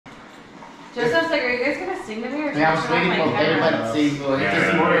Joseph's like, are you guys gonna sing to me or Yeah, I was waiting for everybody to sing, but it's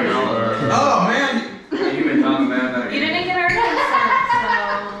just more. Oh man! You've been talking about that. You didn't get our consent,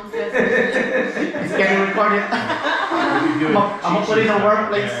 so. It's getting recorded. I'm gonna put it in the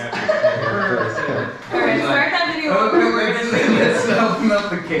workplace. Alright, start that video over. Let's open up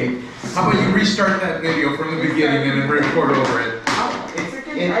the cake. How about you restart that video from the beginning and then record over it? I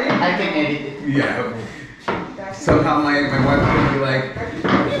can edit it. Yeah. Somehow my wife will be like,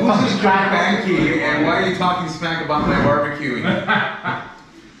 who's this John Banky and why are you talking smack about my barbecuing?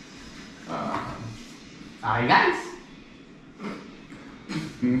 Alright guys.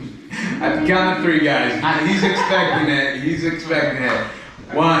 At the count of 3 guys. He's expecting it. He's expecting it.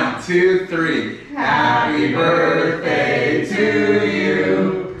 1, 2, 3. Happy birthday to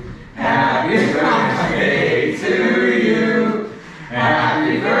you. Happy birthday to you.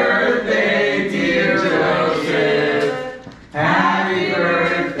 Happy birthday, dear Joseph. Happy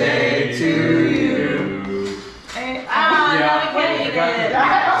birthday to you. Now we can't eat it.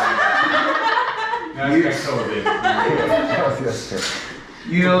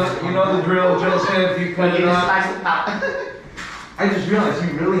 You know the drill, Joseph. You cut it up. I just realized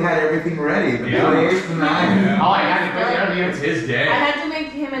you really had everything ready. The plates, the knife. Oh, I got it ready earlier. It's his day. I had to make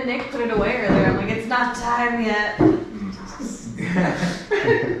him and Nick put it away earlier. I'm like, it's not time yet.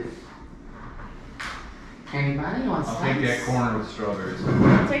 Anybody wants I'll take that corner with strawberries.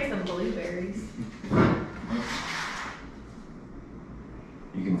 I'll take some blueberries.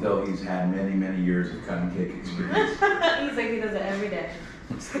 You can tell he's had many, many years of cutting cake experience. He's like, he does it every day.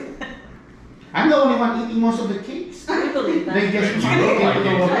 I'm the only one eating most of the cakes. We believe that. They just want to get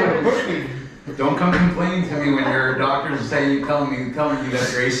the birthday. Don't come complaining to me when your doctors say telling you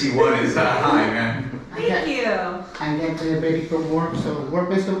that your AC1 is high, man. Thank you. I'm getting ready for work, so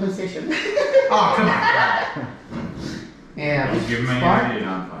work-based compensation. Oh, come on. Yeah. Give him any Spark? idea.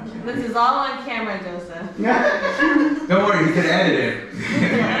 I'm fine. This is all on camera, Joseph. Don't worry, you can edit it.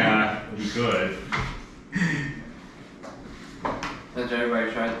 Yeah, you could. Did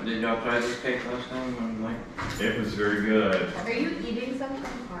y'all try this cake last time? It was very good. Are you eating something?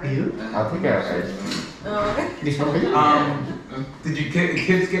 You? I'll take care of it. Oh. This one for you? Did you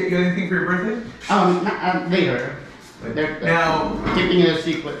kids get you anything for your birthday? Later. They're Now, keeping it a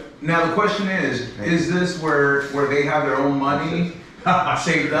secret. now the question is this where they have their own money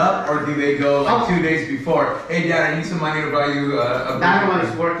saved up, or do they go like 2 days before? Hey, Dad, I need some money to buy you a. That one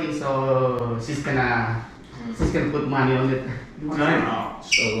is working, so she's gonna put money on it. No.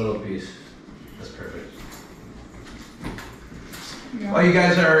 Just a little piece. That's perfect. While you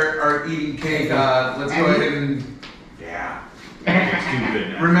guys are eating cake, let's go ahead and. Yeah. It's too good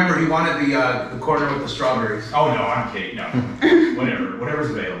now. Remember, he wanted the corner with the strawberries. Oh no, I'm cake. No.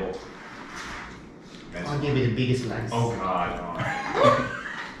 Whatever's available. I'll give you the biggest slice. Oh God. No.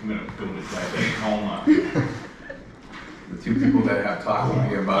 I'm gonna go with diabetic coma. The 2 people that have talked to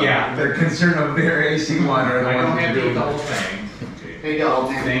me about their concern of their AC1 are the I don't ones have who to eat do the whole thing. Okay. There you go.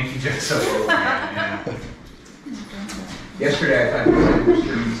 Thank you, Joseph. Yeah. Yesterday I thought he said he was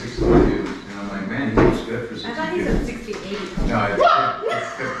turning 62, and I'm like, man, he looks good for 62. I thought he said 68. No, it's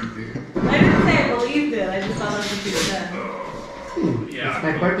 52. I didn't say I believed it. I just thought that's what you said. Yeah. It's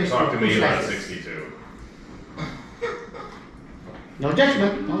my birthday, Talk to so me who's about like- 62. No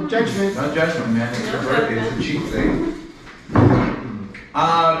judgment. No judgment. No judgment, man. It's your birthday. It's a cheat day.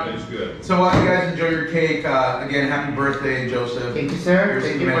 It's good. So while you guys enjoy your cake, again, happy birthday, Joseph. Thank you, sir. Here's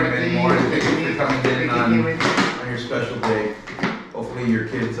Thank to you for many, many more. Thank you for coming in on your special day. Hopefully your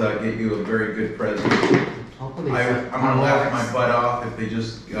kids get you a very good present. Hopefully, I'm gonna laugh my butt off if they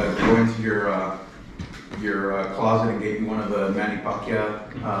just go into your closet and get you one of the Manny Pacquiao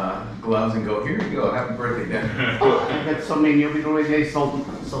gloves and go, here you go, happy birthday, Dad. I've got so many of it already sold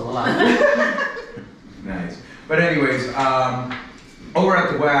a lot. Nice. But anyways, over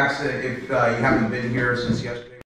at the Wax, if you haven't been here since yesterday.